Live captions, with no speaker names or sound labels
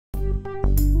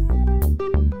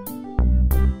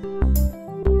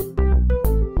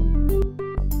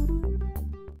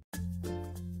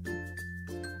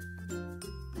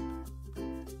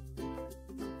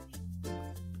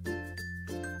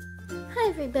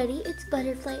everybody, it's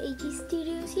Butterfly AG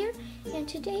Studios here, and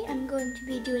today I'm going to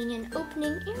be doing an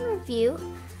opening and review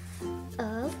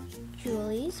of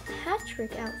Julie's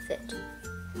Patchwork outfit.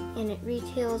 And it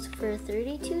retails for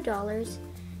 $32,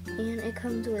 and it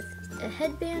comes with a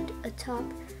headband, a top,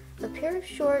 a pair of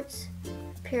shorts,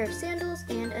 a pair of sandals,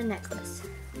 and a necklace.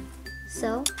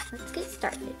 So, let's get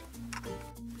started.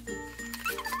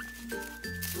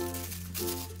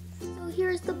 So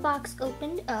here's the box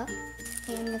opened up.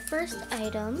 And the first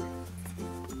item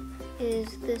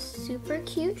is this super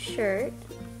cute shirt,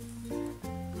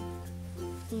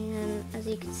 and as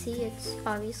you can see, it's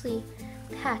obviously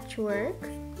patchwork,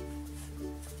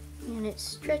 and it's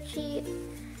stretchy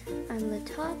on the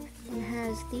top and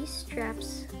has these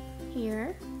straps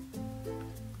here,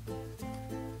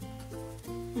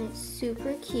 and it's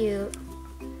super cute.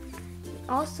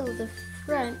 Also, the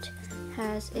front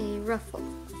has a ruffle,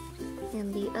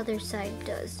 and the other side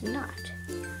does not.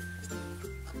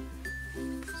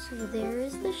 So there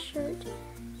is the shirt,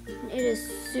 and it is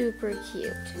super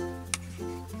cute.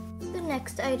 The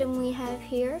next item we have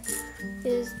here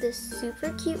is this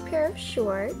super cute pair of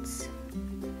shorts,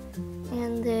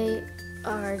 and they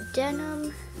are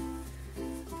denim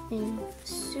and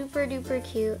super duper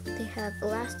cute. They have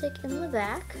elastic in the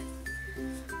back.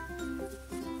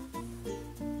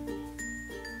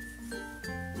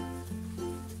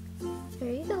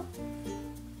 There you go.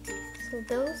 So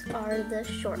those are the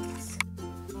shorts.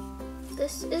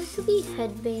 This is the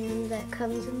headband that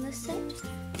comes in the set,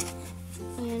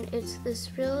 and it's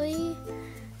this really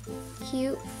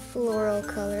cute floral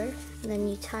color, and then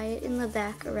you tie it in the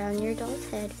back around your doll's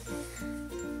head,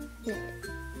 and it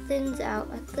thins out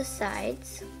at the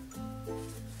sides.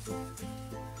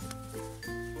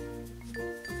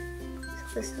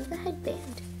 So this is the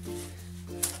headband.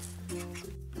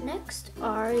 Next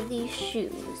are the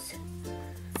shoes.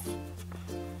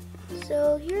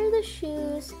 So here are the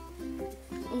shoes,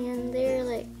 and they're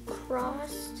like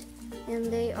crossed, and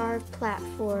they are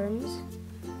platforms,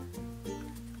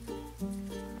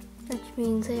 which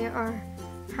means they are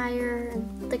higher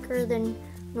and thicker than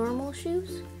normal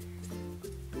shoes.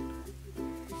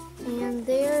 And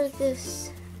they're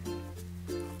this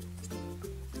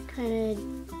kind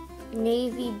of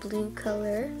navy blue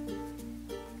color.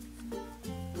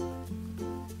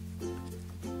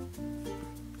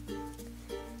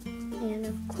 And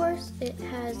of course, it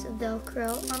has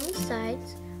Velcro on the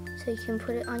sides, so you can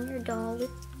put it on your doll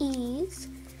with ease.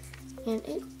 And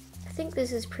I think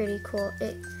this is pretty cool.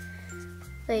 It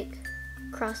like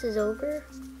crosses over,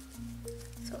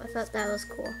 so I thought that was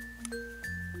cool.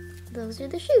 Those are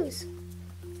the shoes.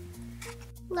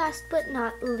 Last but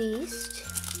not least,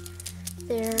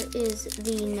 there is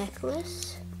the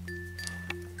necklace.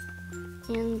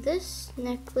 And this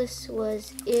necklace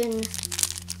was in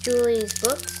Julie's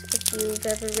books, if you've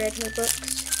ever read her books.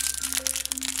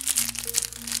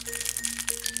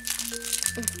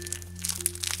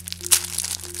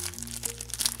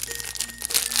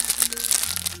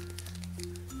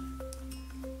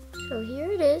 So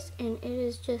here it is, and it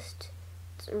is just,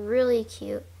 it's really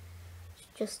cute. It's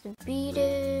just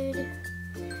beaded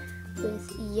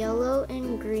with yellow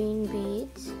and green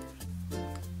beads.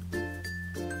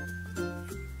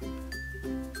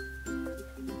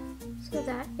 So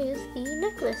that is the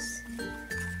necklace.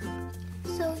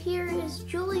 So here is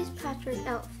Julie's Patchwork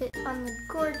outfit on the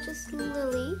gorgeous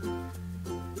Lily.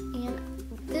 And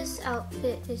this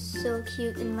outfit is so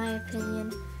cute in my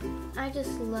opinion. I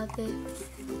just love it.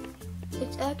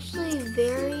 It's actually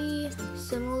very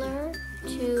similar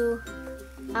to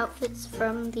outfits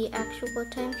from the actual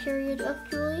time period of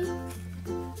Julie.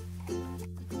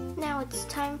 Now it's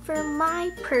time for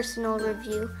my personal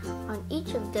review on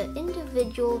each of the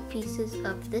individual pieces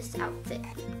of this outfit.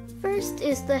 First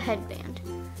is the headband.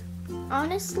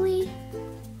 Honestly,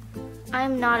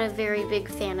 I'm not a very big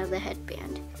fan of the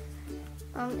headband.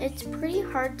 It's pretty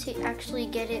hard to actually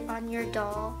get it on your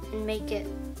doll and make it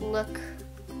look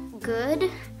good,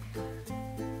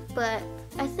 but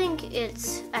I think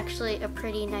it's actually a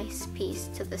pretty nice piece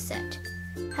to the set.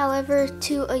 However,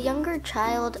 to a younger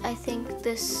child, I think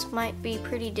this might be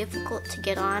pretty difficult to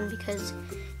get on because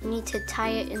you need to tie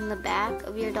it in the back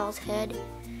of your doll's head.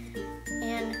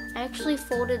 And I actually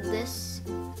folded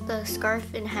the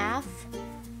scarf in half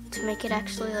to make it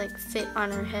actually like fit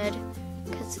on her head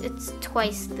because it's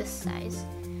twice this size.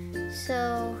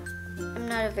 So I'm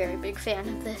not a very big fan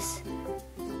of this.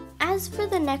 As for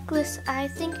the necklace, I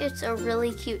think it's a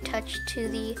really cute touch to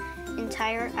the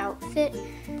entire outfit,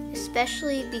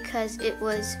 especially because it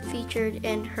was featured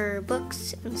in her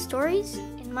books and stories.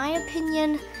 In my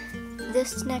opinion,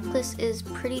 This necklace is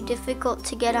pretty difficult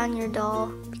to get on your doll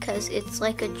because it's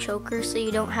like a choker, so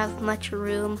you don't have much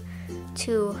room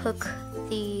to hook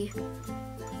the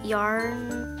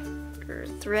yarn or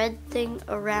thread thing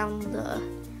around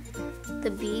the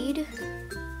bead.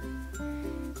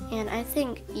 And I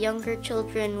think younger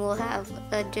children will have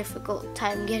a difficult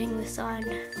time getting this on.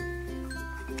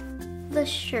 The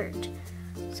shirt.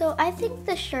 So I think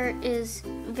the shirt is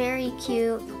very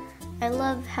cute. I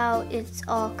love how it's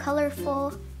all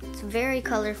colorful. It's very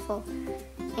colorful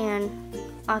and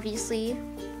obviously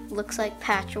looks like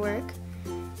patchwork.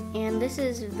 And this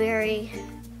is very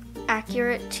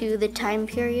accurate to the time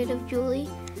period of Julie.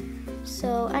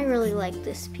 So I really like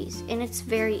this piece and it's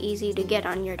very easy to get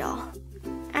on your doll.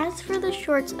 As for the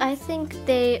shorts, I think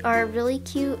they are really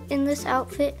cute in this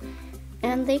outfit,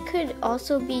 and they could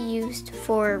also be used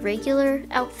for regular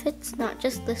outfits, not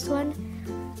just this one.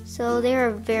 So they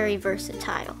are very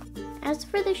versatile. As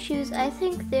for the shoes, I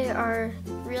think they are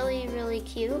really, really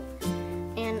cute,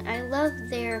 and I love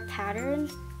their pattern,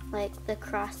 like the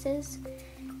crosses,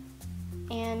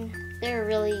 and they're a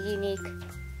really unique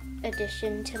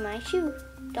addition to my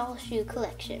doll shoe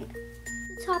collection.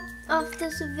 Top of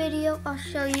this video, I'll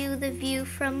show you the view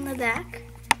from the back.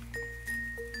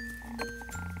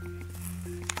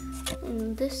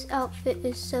 And this outfit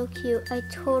is so cute. I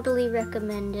totally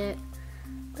recommend it.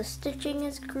 The stitching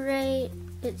is great.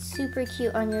 It's super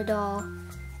cute on your doll,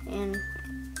 and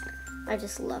I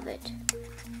just love it.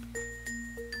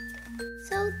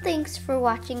 So thanks for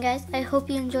watching, guys. I hope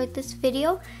you enjoyed this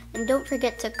video, and don't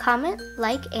forget to comment,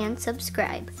 like, and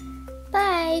subscribe.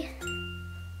 Bye!